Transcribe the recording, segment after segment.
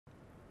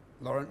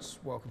Lawrence,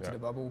 welcome to the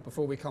bubble.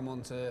 Before we come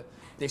on to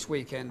this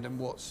weekend and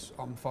what's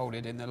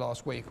unfolded in the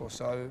last week or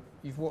so,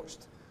 you've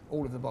watched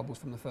all of the bubbles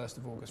from the 1st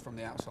of August from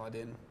the outside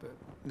in, but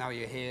now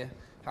you're here.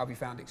 How have you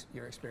found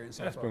your experience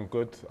so far? It's been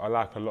good. I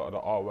like a lot of the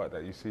artwork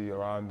that you see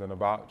around and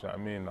about. Do you know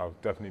what I mean? I'll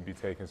definitely be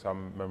taking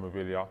some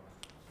memorabilia.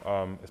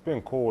 It's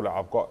been cool that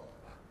I've got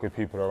good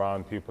people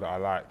around, people that I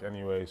like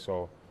anyway,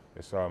 so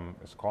it's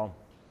calm.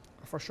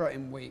 A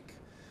frustrating week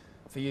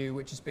for you,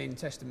 which has been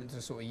testament to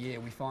the sort of year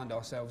we find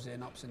ourselves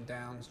in, ups and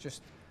downs.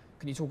 Just,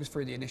 can you talk us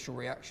through the initial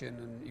reaction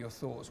and your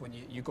thoughts when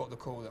you got the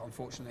call that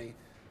unfortunately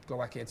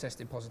Głowacki had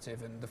tested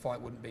positive and the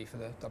fight wouldn't be for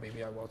the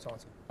WBO world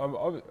title?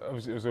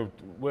 It was a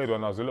weird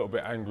one. I was a little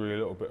bit angry, a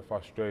little bit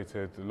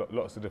frustrated,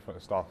 lots of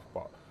different stuff,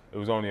 but it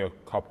was only a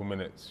couple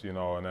minutes, you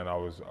know, and then I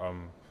was,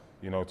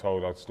 you know,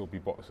 told I'd still be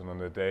boxing on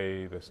the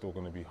day, they're still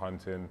going to be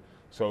hunting.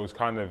 So it was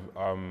kind of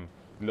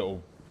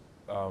little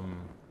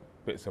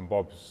bits and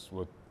bobs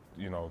were,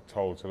 you know,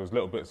 told. So there's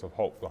little bits of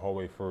hope the whole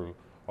way through.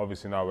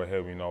 Obviously now we're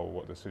here, we know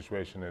what the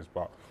situation is,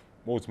 but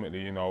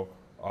ultimately, you know,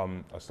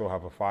 I still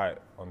have a fight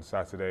on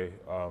Saturday,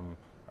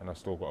 and I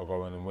still got to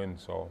go in and win.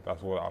 So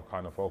that's what I've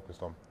kind of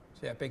focused on.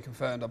 So yeah, been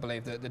confirmed, I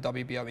believe, that the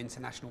WBO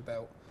International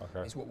belt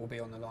is what will be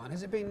on the line.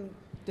 Has it been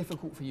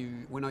difficult for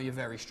you? We know you're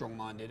very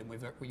strong-minded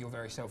and you're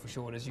very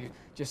self-assured, as you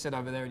just said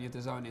over there in your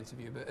DAZN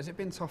interview, but has it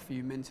been tough for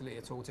you mentally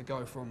at all to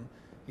go from,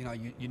 you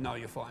know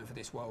you're fighting for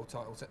this world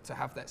title, to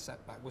have that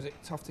setback? Was it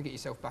tough to get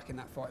yourself back in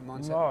that fighting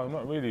mindset? No,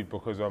 not really,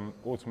 because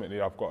ultimately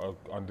I've got an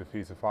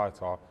undefeated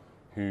fighter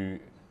who,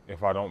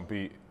 if I don't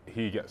beat,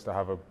 he gets to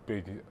have a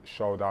big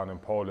showdown in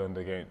Poland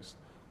against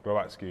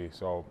Głowacki,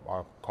 so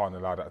I can't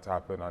allow that to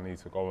happen. I need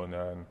to go in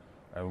there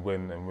and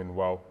win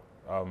well.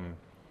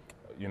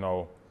 You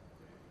know,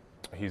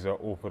 he's an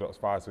orthodox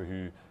fighter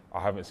who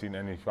I haven't seen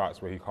any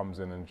fights where he comes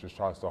in and just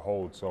tries to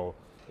hold, so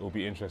it will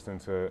be interesting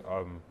to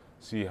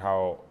see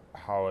how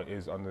it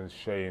is under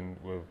Shane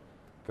with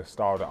the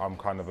style that I'm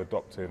kind of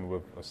adopting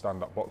with a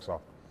stand-up boxer.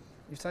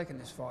 You've taken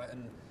this fight,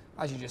 and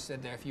as you just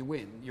said there, if you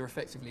win, you're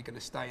effectively going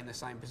to stay in the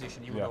same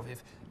position you would have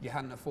if you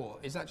hadn't have fought.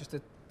 Is that just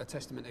a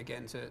testament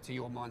again to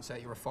your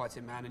mindset? You're a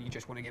fighting man and you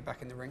just want to get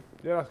back in the ring?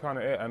 Yeah, that's kind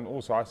of it. And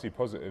also I see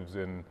positives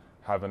in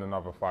having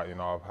another fight. You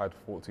know, I've had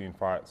 14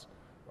 fights,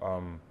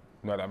 not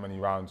that many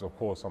rounds. Of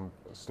course, I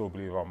still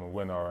believe I'm a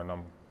winner and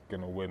I'm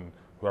going to win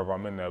whoever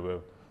I'm in there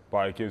with.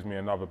 But it gives me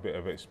another bit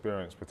of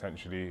experience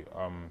potentially,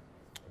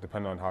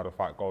 depending on how the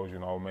fight goes. You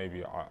know,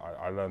 maybe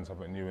I learn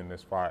something new in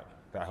this fight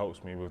that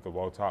helps me with the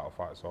world title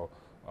fight. So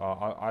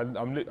I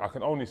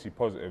can only see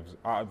positives.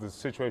 Out of the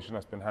situation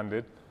that's been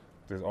handed,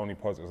 there's only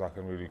positives I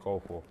can really go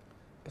for.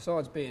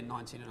 Besides being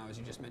 19-0, as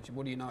you just mentioned,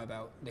 what do you know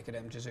about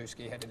Nikodem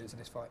Jezewski heading into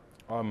this fight?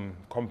 I'm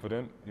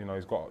confident. You know,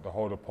 he's got the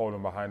whole of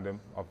Poland behind him.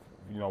 I've,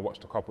 you know,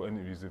 watched a couple of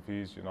interviews of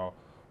his, you know,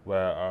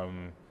 where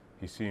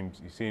he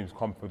seems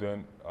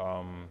confident.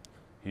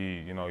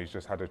 You know, he's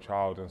just had a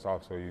child and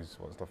stuff, so he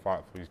wants to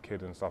fight for his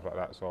kid and stuff like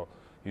that. So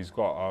he's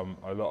got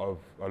a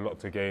lot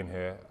to gain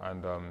here,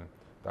 and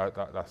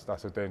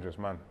that's a dangerous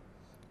man.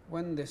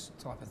 When this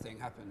type of thing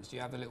happens, do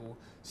you have a little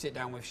sit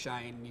down with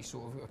Shane and you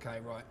sort of, okay,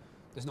 right,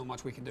 there's not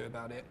much we can do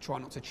about it, try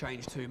not to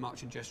change too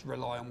much and just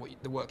rely on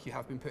the work you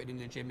have been putting in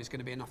the gym is going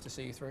to be enough to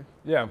see you through?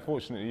 Yeah,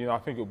 unfortunately, you know, I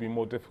think it would be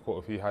more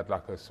difficult if he had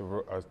like a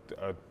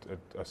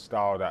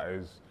style that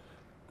is,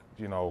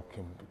 you know,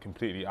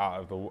 completely out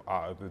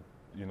of the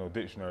you know,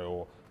 dictionary,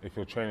 or if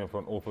you're training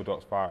for an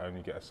orthodox fighter and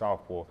you get a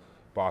southpaw.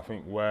 But I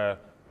think where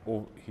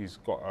he's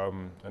got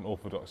an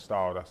orthodox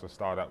style, that's a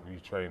style that we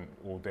train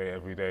all day,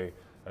 every day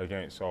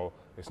against. So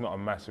it's not a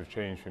massive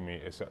change for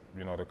me. It's,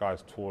 you know, the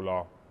guy's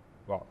taller.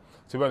 But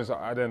to be honest,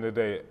 at the end of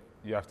the day,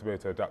 you have to be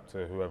able to adapt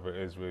to whoever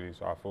it is, really.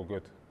 So I feel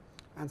good.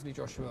 Anthony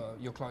Joshua,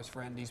 your close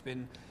friend, he's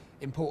been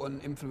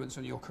important influence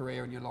on your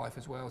career and your life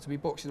as well. To be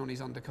boxing on his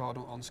undercard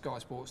on Sky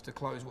Sports to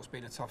close what's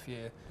been a tough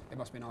year, it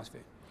must be nice for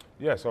you.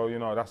 Yeah, so, you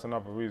know, that's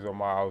another reason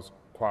why I was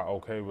quite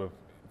okay with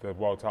the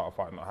world title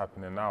fight not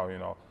happening now. You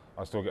know,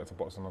 I still get to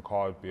box on the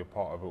card, be a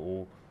part of it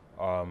all,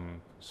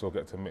 still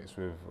get to mix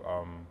with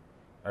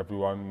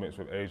everyone, mix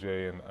with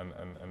AJ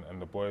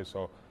and the boys.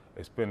 So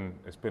it's been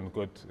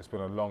good. It's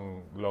been a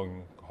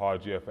long,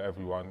 hard year for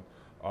everyone.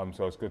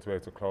 So it's good to be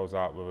able to close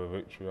out with a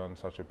victory on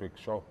such a big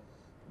show.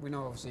 We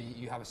know obviously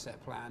you have a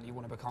set plan, you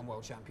want to become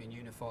world champion,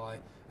 unify,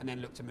 and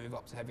then look to move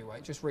up to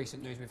heavyweight. Just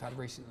recent news we've had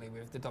recently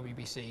with the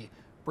WBC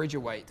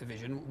Bridgerweight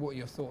division. What are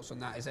your thoughts on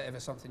that? Is that ever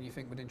something you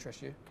think would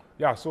interest you?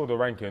 Yeah, I saw the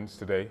rankings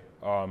today,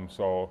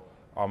 so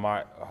I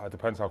might, it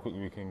depends how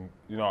quickly we can,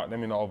 you know, let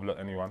me not overlook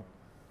anyone.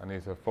 I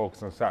need to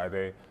focus on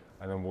Saturday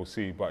and then we'll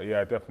see. But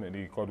yeah,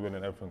 definitely, God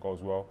willing, everything goes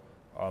well.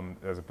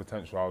 There's a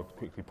potential I'll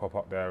quickly pop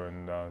up there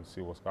and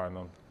see what's going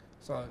on.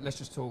 So let's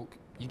just talk,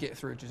 you get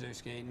through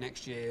Jezewski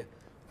next year,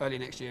 early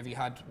next year, have you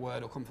had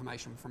word or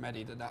confirmation from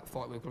Eddie that that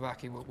fight with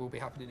Głowacki will be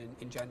happening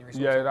in January?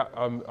 Yeah,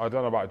 I don't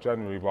know about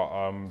January, but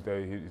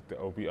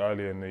it'll be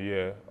early in the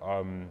year.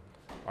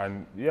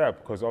 And yeah,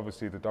 because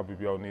obviously the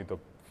WBO need the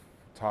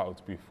title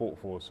to be fought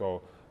for,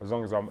 so as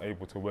long as I'm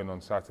able to win on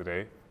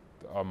Saturday,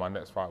 my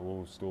next fight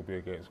will still be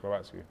against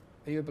Głowacki.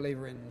 Are you a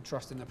believer in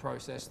trusting the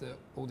process, that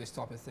all this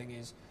type of thing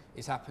is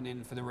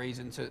happening for the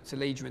reason to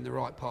lead you in the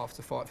right path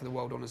to fight for the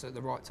world honours at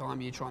the right time?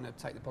 Are you trying to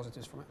take the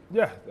positives from it?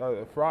 Yeah,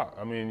 throughout.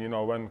 I mean, you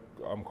know, when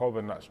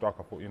COVID that struck,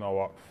 I thought, you know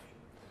what,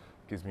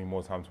 gives me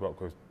more time to work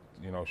with,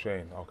 you know,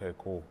 Shane. Okay,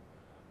 cool.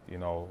 You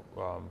know,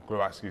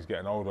 Głowacki's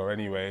getting older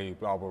anyway,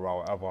 blah, blah, blah,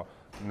 whatever.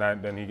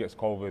 And then he gets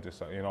COVID.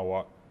 It's like, you know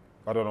what,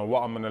 I don't know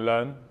what I'm going to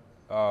learn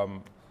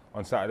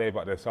on Saturday,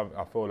 but there's something,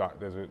 I feel like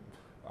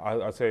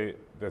I'd say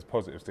there's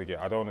positives to get.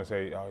 I don't want to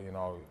say, oh, you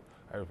know,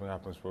 everything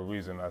happens for a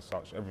reason as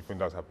such. Everything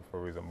does happen for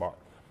a reason, but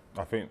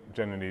I think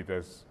generally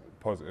there's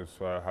positives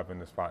for having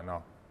this fight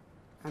now.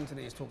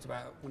 Anthony has talked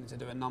about wanting to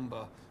do a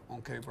number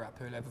on Kubrat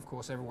Pulev. Of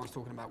course, everyone's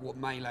talking about what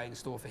may lay in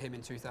store for him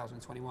in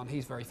 2021.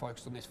 He's very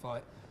focused on this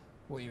fight.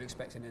 What are you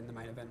expecting in the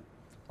main event?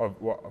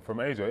 What, from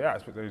AJ? Yeah, I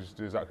expect they just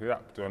do exactly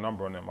that, do a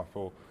number on him. I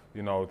feel,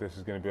 you know, this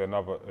is going to be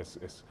another,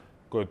 it's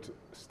good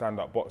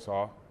stand-up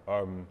boxer.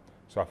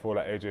 So I feel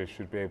like AJ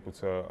should be able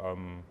to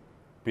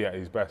be at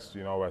his best,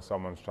 you know, where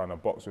someone's trying to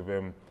box with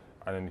him,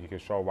 and then he can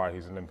show why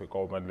he's an Olympic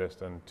gold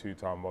medalist and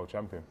 2-time world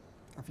champion.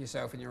 And for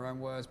yourself, in your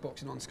own words,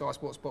 boxing on Sky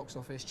Sports box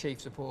office,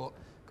 chief support.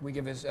 Can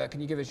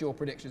you give us your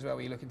predictions as well?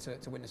 Are you looking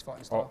to win this fight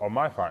in style? On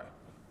my fight?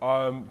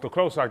 The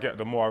closer I get,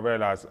 the more I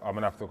realise I'm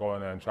going to have to go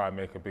in there and try and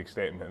make a big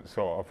statement.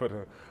 So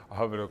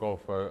I'm going to go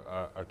for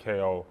a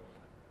KO.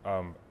 I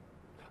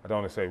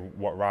don't want to say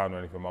what round or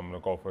anything, but I'm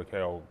going to go for a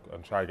KO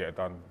and try to get it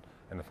done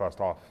in the first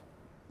half.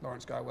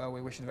 Lawrence, go well.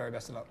 We wish you the very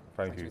best of luck.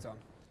 Thank you. For your time.